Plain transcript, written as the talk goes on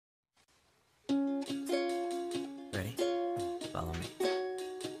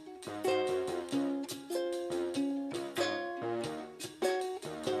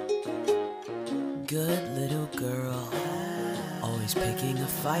good little girl, always picking a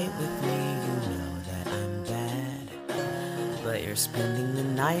fight with me. You know that I'm bad, but you're spending the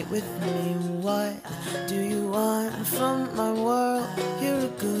night with me. What do you want from my world? You're a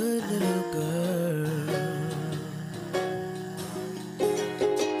good little girl.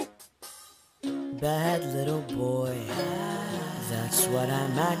 Bad little boy, that's what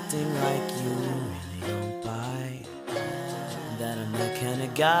I'm acting like. You really don't buy that I'm the kind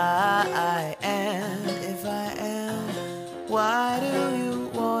of guy. And if I am, why do you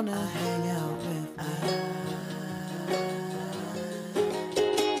wanna hang out with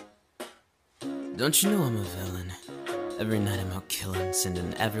me? Don't you know I'm a villain? Every night I'm out killing,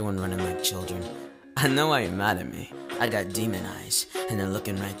 sending everyone running like children. I know why you're mad at me. I got demon eyes, and they're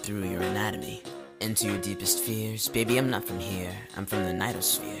looking right through your anatomy. Into your deepest fears. Baby, I'm not from here, I'm from the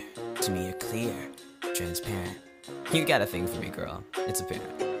nightosphere. To me you're clear, transparent. You got a thing for me, girl, it's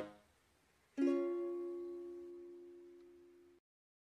apparent.